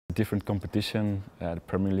Different competition, the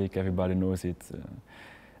Premier League, everybody knows it.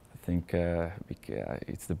 I think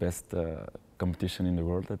it's the best competition in the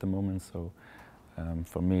world at the moment. So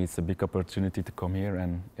for me, it's a big opportunity to come here,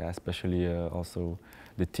 and especially also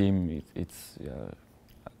the team. It's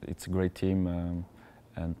a great team,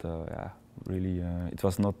 and really, it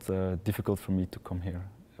was not difficult for me to come here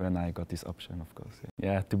when I got this option, of course.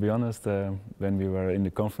 Yeah, to be honest, when we were in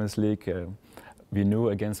the Conference League, we knew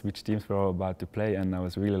against which teams we were about to play, and I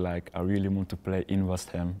was really like, I really want to play in West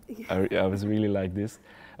Ham. I was really like this.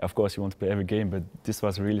 Of course, you want to play every game, but this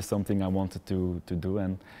was really something I wanted to do,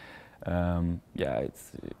 and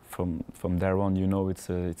it's from there on, you know, it's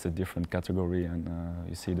a different category, and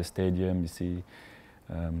you see the stadium, you see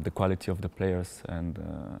the quality of the players, and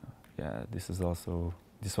this was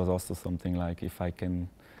also something like, if I can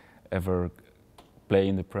ever play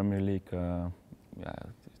in the Premier League,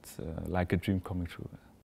 it's like a dream coming true.